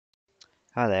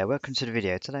Hi there, welcome to the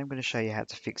video. Today I'm going to show you how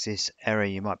to fix this error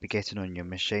you might be getting on your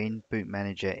machine. Boot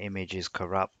manager image is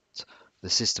corrupt. The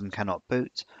system cannot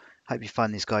boot. Hope you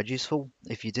find this guide useful.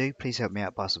 If you do, please help me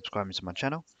out by subscribing to my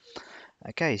channel.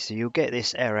 Okay, so you'll get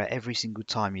this error every single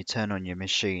time you turn on your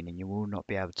machine and you will not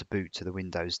be able to boot to the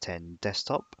Windows 10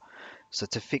 desktop. So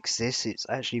to fix this, it's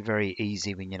actually very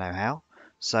easy when you know how.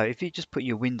 So if you just put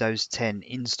your Windows 10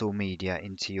 install media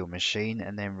into your machine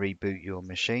and then reboot your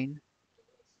machine.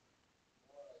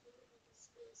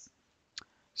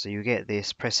 So you get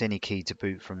this, press any key to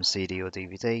boot from CD or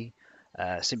DVD.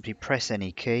 Simply press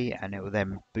any key and it will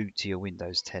then boot to your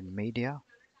Windows 10 media.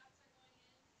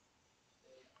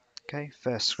 Okay,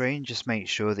 first screen, just make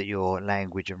sure that your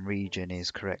language and region is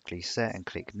correctly set and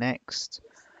click next.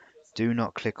 Do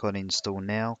not click on install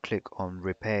now, click on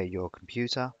repair your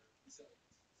computer.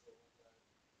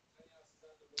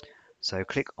 So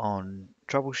click on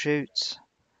troubleshoot,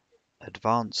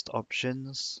 advanced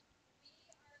options,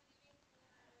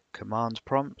 command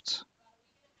prompt,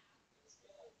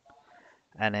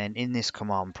 and then in this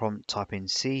command prompt type in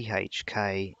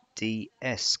chkdsk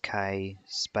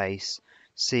space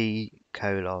c:/f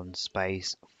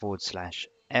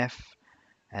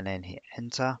and then hit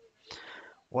enter.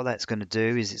 What that's going to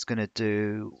do is it's going to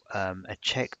do a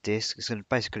check disk. It's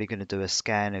basically going to do a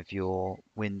scan of your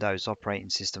Windows operating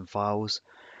system files.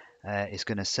 It's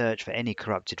going to search for any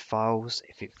corrupted files.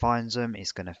 If it finds them,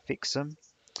 it's going to fix them.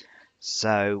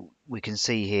 So we can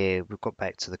see here we've got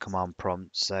back to the command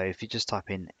prompt. So if you just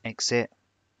type in exit,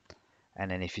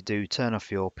 and then if you do turn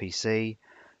off your PC,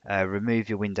 remove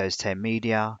your Windows 10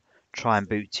 media, try and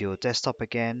boot to your desktop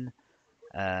again,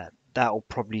 that will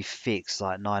probably fix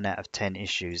like 9 out of 10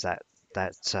 issues that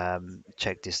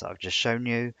check this that I've just shown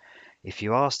you. If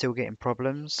you are still getting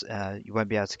problems, you won't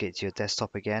be able to get to your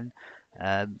desktop again.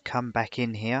 Come back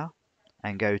in here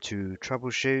and go to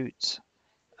troubleshoot,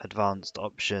 advanced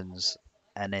options,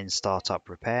 and then startup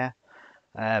repair.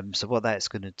 So what that's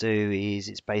going to do is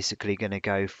it's basically going to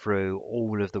go through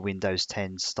all of the Windows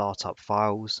 10 startup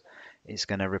files. It's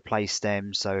going to replace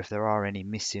them. So if there are any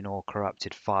missing or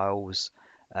corrupted files,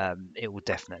 it will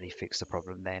definitely fix the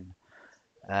problem then.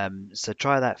 So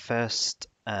try that first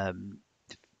thing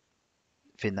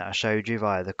that I showed you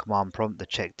via the command prompt, the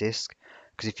check disk.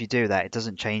 Because if you do that, it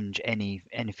doesn't change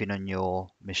anything on your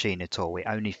machine at all. It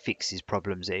only fixes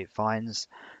problems that it finds.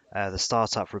 The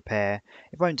startup repair,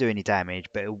 it won't do any damage,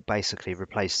 but it will basically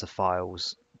replace the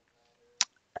files,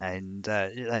 and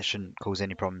that shouldn't cause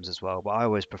any problems as well. But I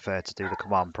always prefer to do the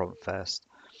command prompt first.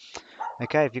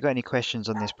 Okay, if you've got any questions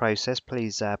on this process,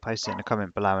 please post it in the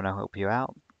comment below and I'll help you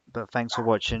out. But thanks for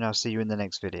watching. I'll see you in the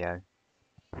next video.